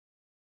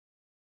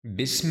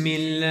بسم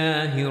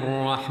الله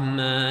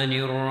الرحمن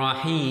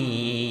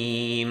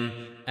الرحيم.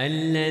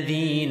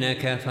 الذين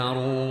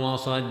كفروا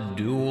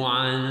وصدوا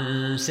عن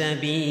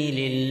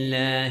سبيل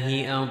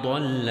الله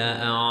أضل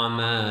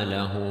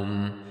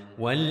أعمالهم،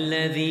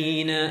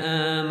 والذين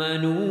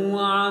آمنوا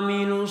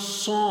وعملوا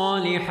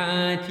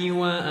الصالحات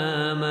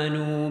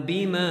وآمنوا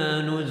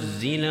بما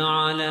نزل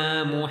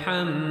على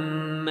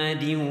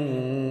محمد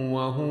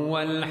وهو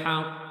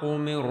الحق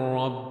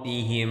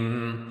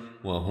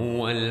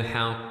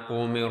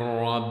من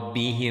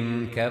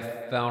ربهم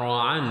كفر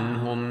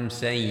عنهم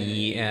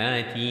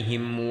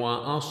سيئاتهم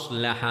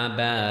وأصلح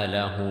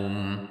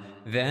بالهم.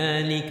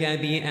 ذلك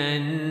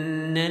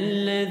بأن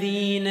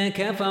الذين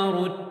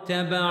كفروا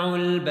اتبعوا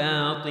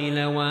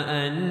الباطل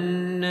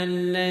وأن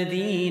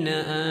الذين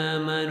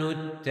آمنوا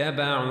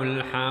اتبعوا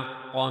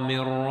الحق من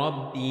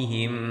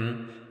ربهم.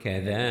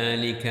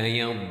 كذلك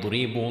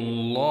يضرب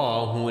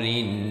الله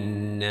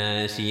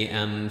للناس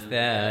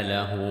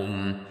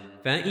أمثالهم.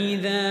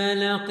 فإذا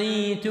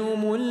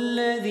لقيتم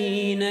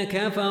الذين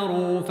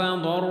كفروا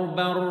فضرب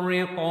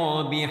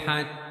الرقاب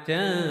حتى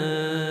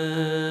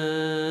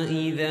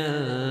إذا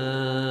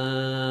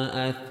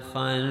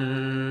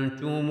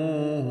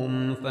أثخنتموهم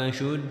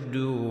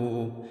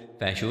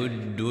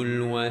فشدوا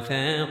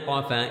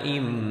الوثاق،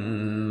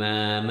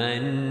 فإما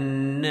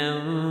منا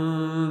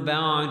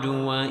بعد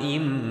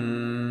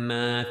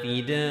وإما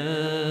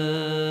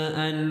فداء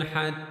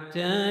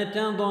حتى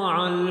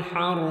تضع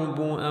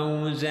الحرب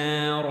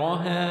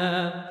أوزارها.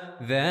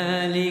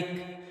 ذلك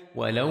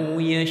ولو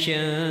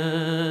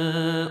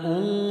يشاء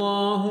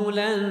الله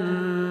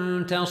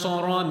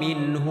لانتصر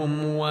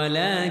منهم،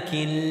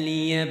 ولكن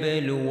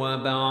ليبلو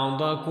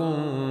بعضكم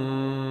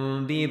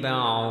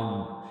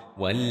ببعض.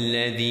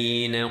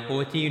 والذين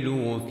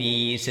قتلوا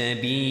في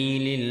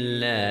سبيل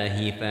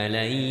الله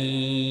فلن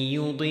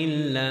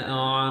يضل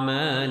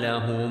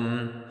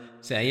أعمالهم،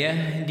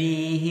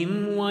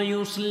 سيهديهم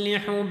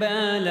ويصلح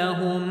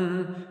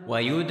بالهم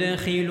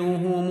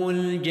ويدخلهم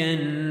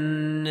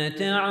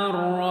الجنة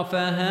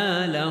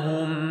عرفها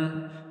لهم.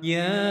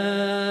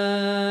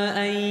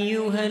 يا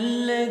أيها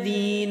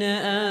الذين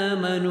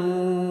آمنوا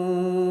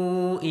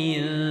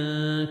إن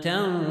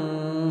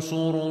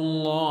تنصروا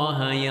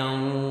الله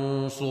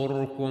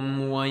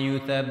ينصركم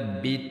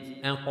ويثبت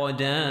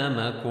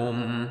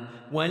أقدامكم.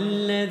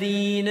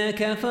 والذين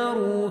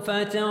كفروا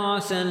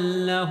فتعسا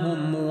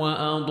لهم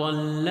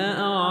وأضل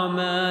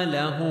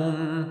أعمالهم.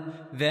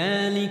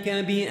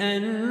 ذلك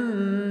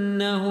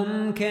بأنهم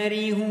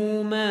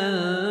كرهوا ما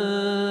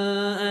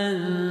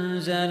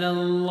أنزل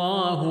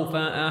الله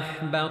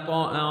فأحبط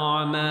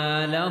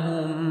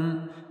أعمالهم.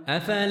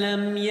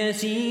 أفلم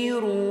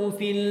يسيروا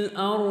في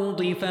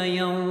الأرض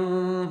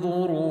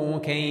فينظروا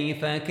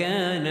كيف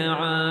كان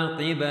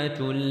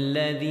عاقبة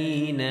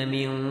الذين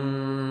من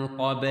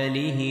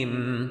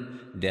قبلهم؟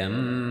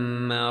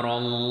 دمر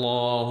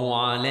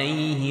الله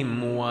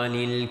عليهم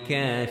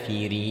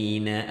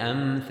وللكافرين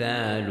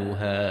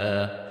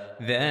أمثالها.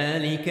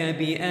 ذلك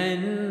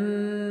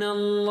بأن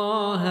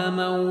الله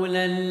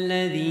مولى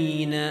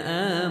الذين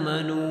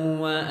آمنوا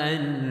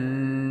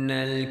وأن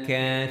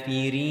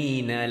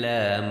الكافرين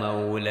لا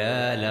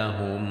مولى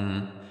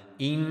لهم.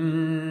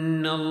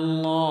 إن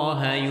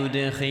الله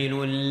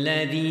يدخل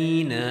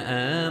الذين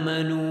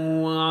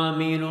آمنوا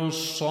وعملوا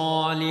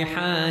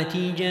الصالحات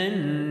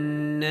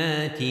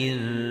جنات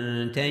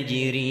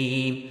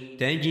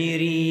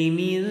تجري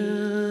من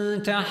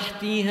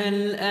تحتها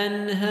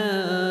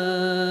الأنهار.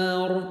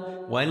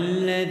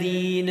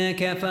 والذين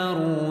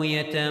كفروا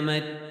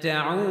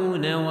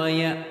يتمتعون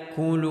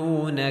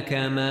ويأكلون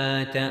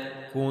كما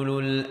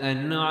تأكل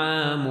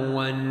الأنعام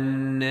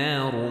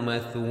والنار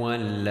مثوى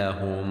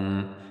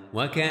لهم.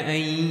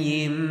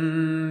 وكأي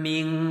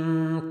من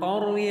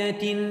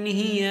قرية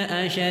هي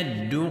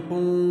أشد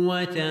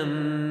قوة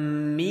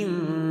من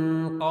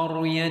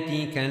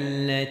قريتك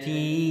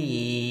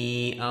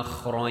التي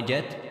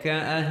أخرجتك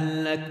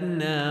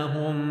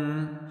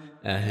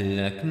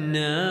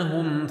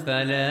أهلكناهم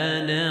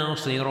فلا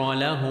ناصر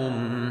لهم.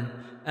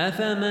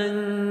 أفمن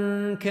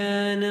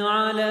كان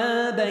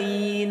على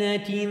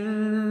بينة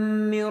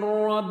من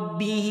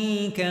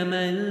ربه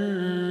كمن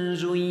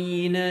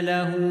زين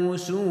له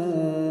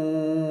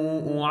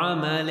سوء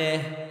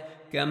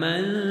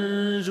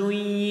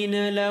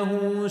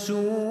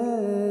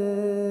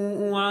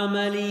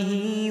عمله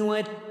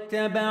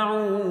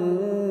واتبعوا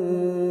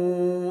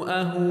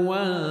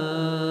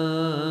أهواءهم.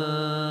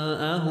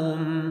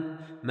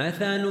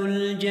 مثل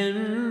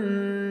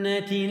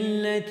الجنة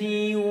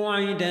التي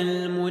وعد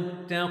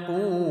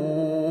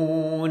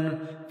المتقون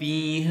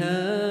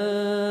فيها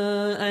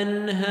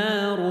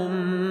أنهار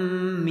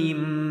من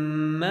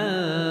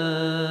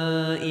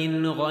ماء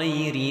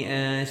غير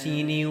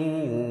آسن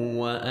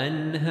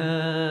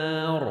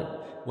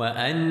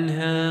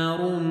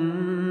وأنهار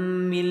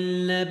من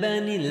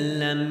لبن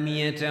لم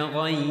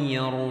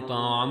يتغير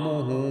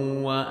طعمه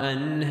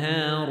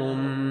وأنهار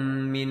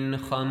من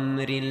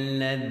خمر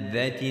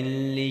لذة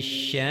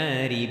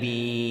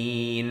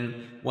للشاربين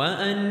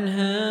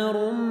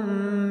وأنهار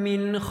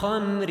من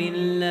خمر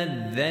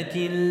لذة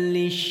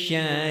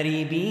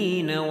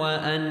للشاربين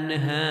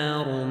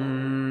وأنهار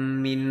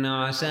من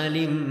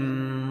عسل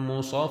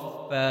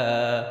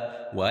مصفى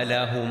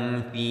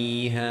ولهم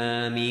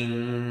فيها من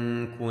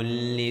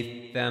كل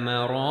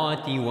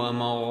الثمرات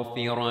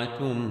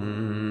ومغفرة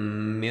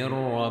من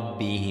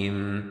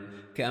ربهم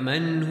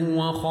كمن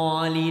هو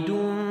خالد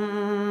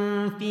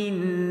في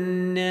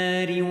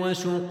النار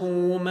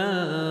وسقوا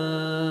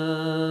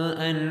ماء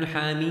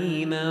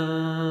حميما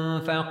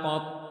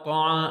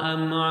فقطع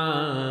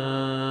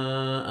أمعاءهم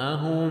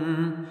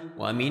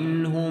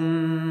ومنهم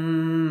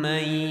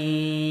من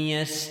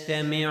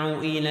يستمع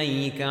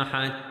إليك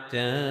حتى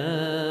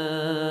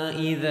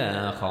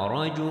إذا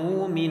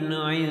خرجوا من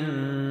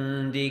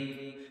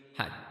عندك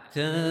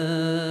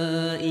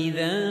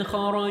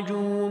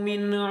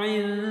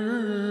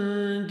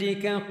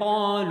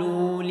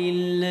قالوا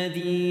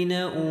للذين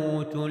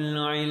أوتوا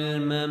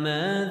العلم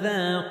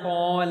ماذا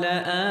قال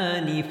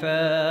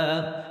آنفا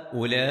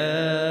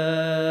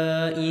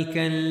أولئك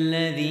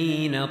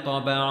الذين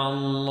طبع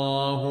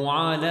الله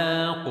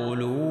على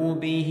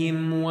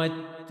قلوبهم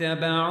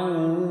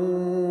واتبعوا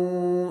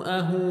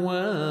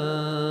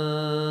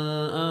أهواءهم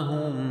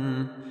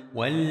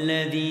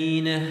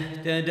والذين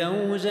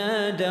اهتدوا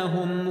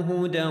زادهم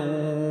هدى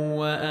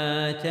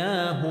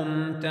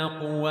وآتاهم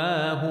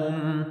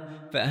تقواهم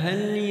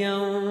فهل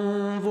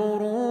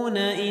ينظرون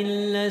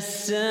إلا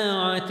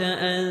الساعة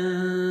أن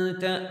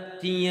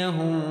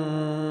تأتيهم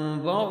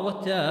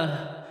بغتة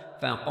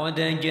فقد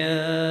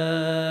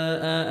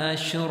جاء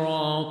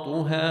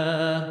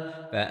أشراطها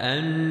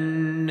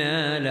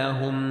فأنى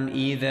لهم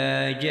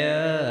إذا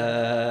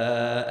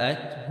جاءتهم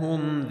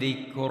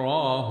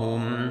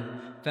ذكراهم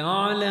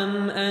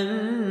فاعلم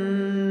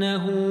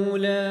أنه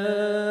لا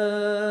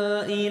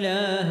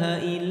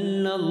إله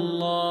إلا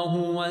الله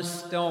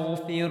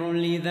واستغفر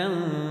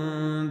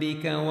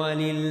لذنبك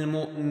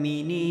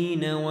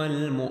وللمؤمنين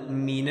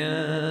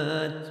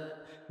والمؤمنات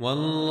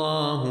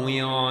والله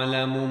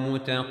يعلم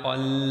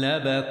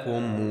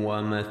متقلبكم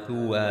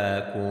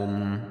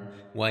ومثواكم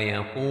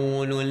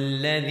ويقول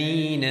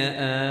الذين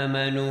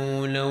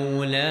آمنوا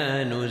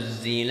لولا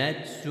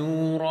نزلت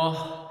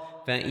سورة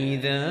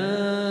فإذا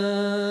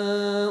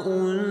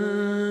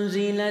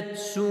أنزلت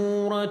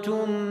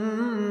سورة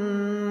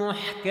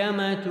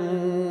محكمة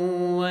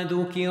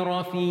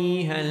وذكر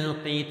فيها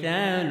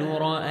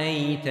القتال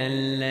رأيت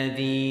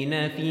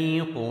الذين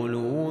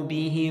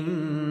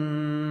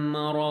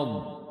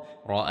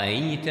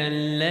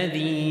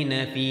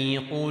في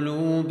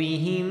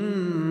قلوبهم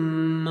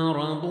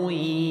مرض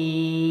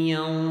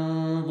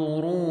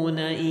ينظرون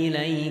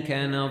إليك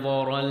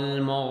نظر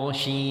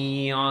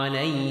المغشي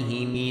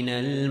عليه من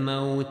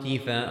الموت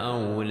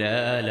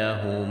فأولى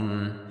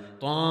لهم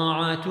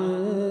طاعة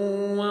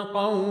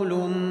وقول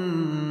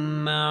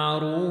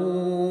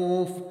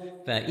معروف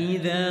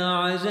فإذا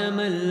عزم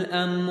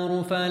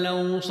الأمر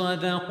فلو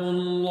صدقوا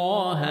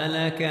الله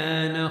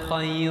لكان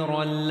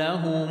خيرا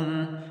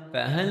لهم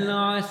فهل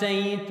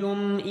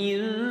عسيتم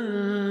إن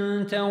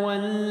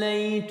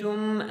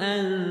توليتم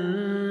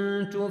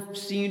أن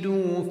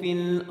تفسدوا في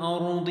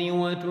الأرض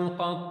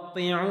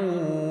وتقطعوا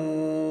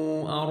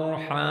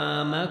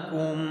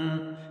أرحامكم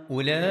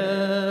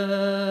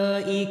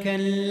أولئك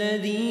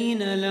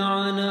الذين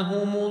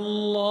لعنهم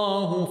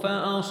الله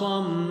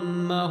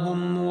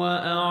فأصمهم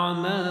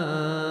وأعمى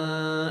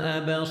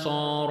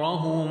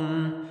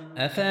أبصارهم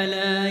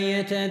أفلا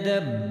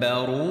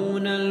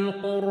يتدبرون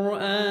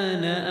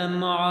القرآن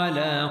أم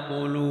على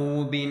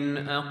قلوب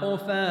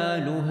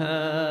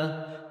أقفالها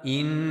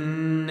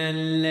إن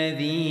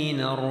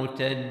الذين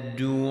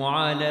ارتدوا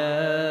على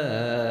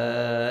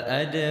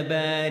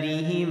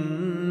أدبارهم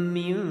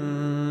من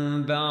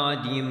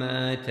بعد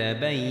ما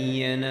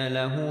تبين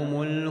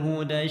لهم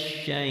الهدى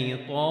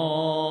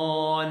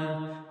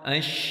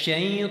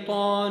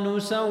الشيطان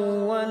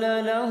سول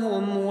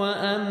لهم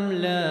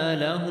وأملى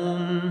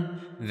لهم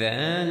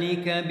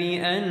ذلك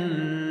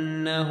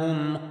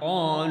بأنهم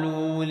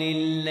قالوا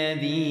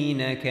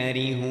للذين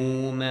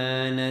كرهوا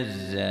ما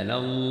نزل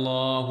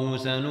الله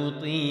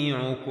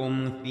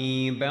سنطيعكم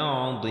في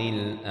بعض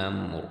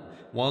الأمر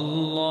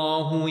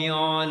والله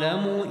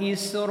يعلم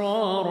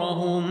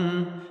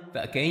إسرارهم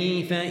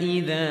فكيف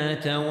إذا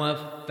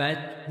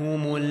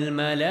توفتهم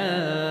الملائكة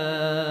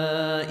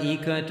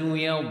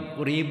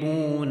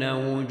يضربون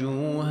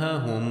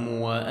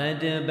وجوههم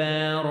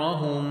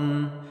وأدبارهم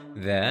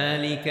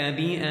ذلك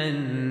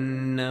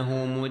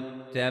بأنهم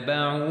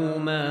اتبعوا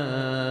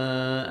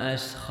ما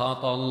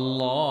أسخط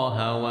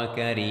الله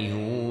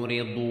وكرهوا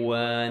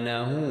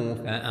رضوانه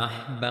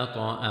فأحبط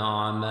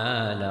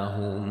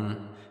أعمالهم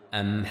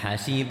أم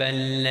حسب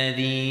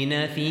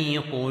الذين في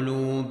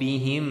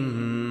قلوبهم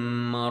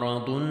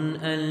مرض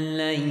أن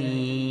لن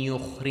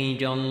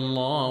يخرج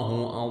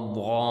الله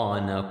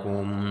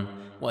أضغانكم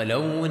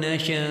ولو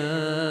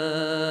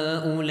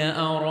نشاء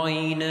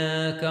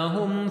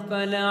لأريناكهم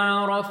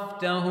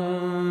فلعرفتهم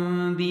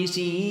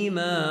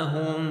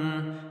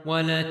بسيماهم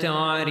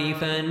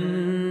ولتعرفنهم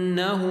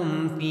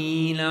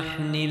في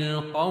لحن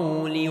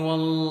القول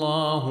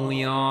والله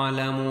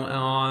يعلم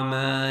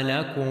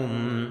أعمالكم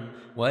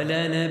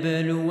ولنبلونكم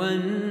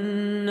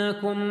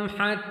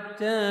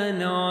حتى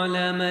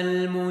نعلم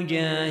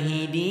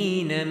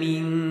المجاهدين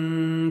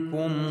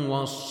منكم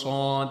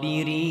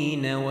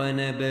والصابرين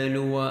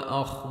ونبلو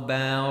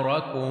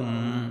أخباركم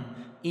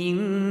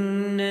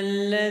إن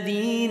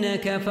الذين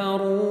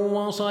كفروا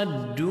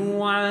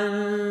وصدوا عن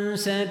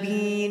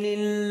سبيل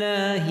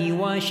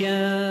الله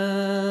وشاقوا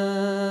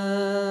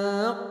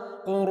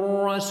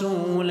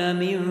الرسول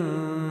من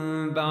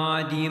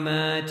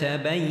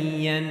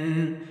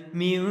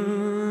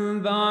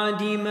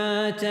بعد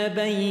ما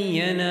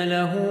تبين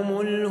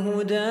لهم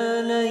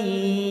الهدى لن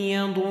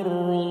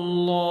يضروا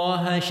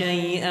الله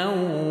شيئا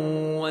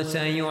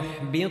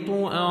وسيحبط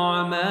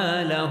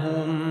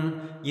أعمالهم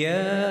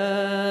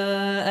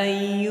يا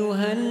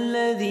أيها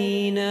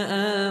الذين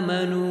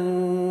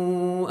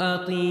آمنوا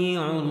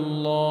أطيعوا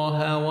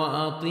الله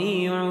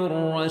وأطيعوا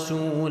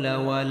الرسول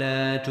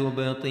ولا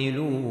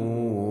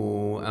تبطلوا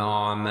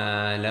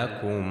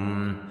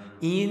أعمالكم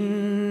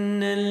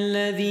إن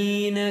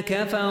الذين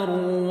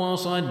كفروا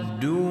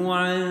وصدوا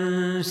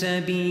عن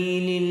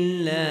سبيل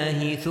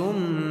الله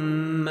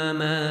ثم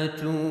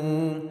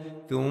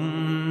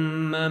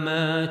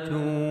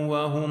ماتوا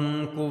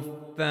وهم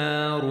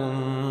كفار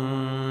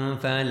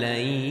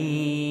فلن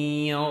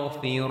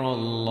يغفر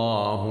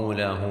الله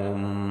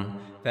لهم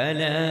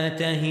فلا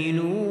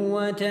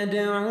تهنوا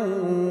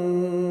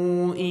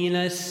وتدعوا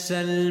إلى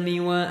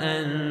السلم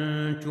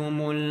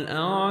وأنتم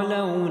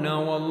الأعلون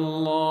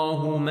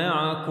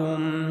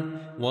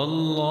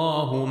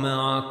والله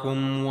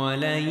معكم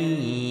ولن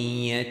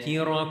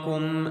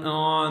يتركم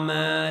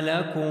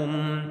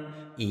أعمالكم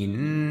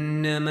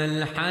إنما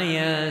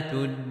الحياة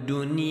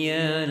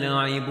الدنيا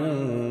لعب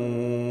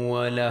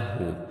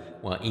ولهو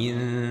وإن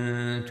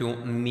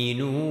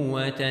تؤمنوا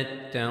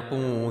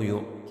وتتقوا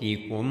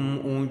يؤتكم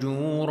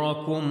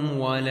أجوركم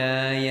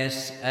ولا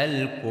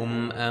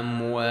يسألكم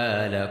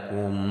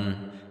أموالكم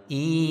إن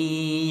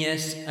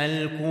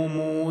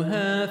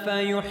يسألكموها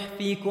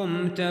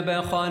فيحفكم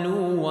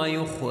تبخلوا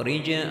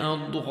ويخرج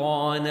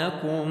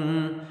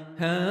أضغانكم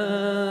ها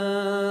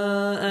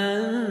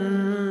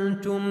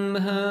أنتم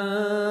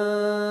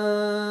هؤلاء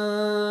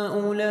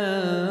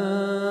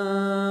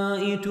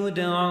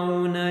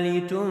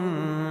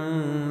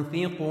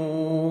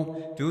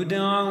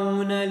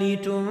تدعون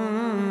لتنفقوا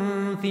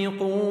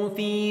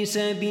في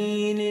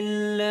سبيل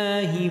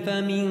الله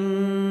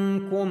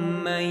فمنكم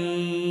من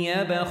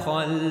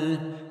يبخل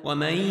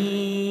ومن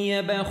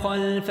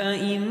يبخل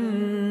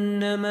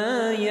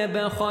فإنما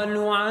يبخل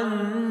عن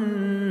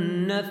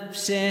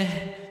نفسه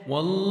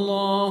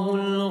والله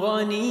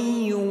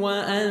الغني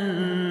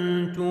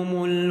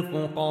وأنتم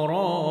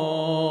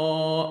الفقراء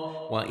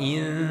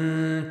وإن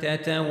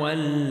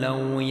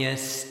تتولوا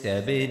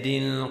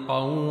يستبدل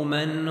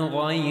قوما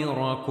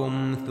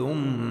غيركم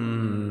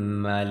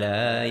ثم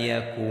لا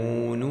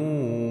يكونوا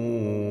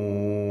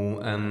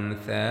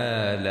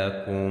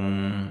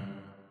أمثالكم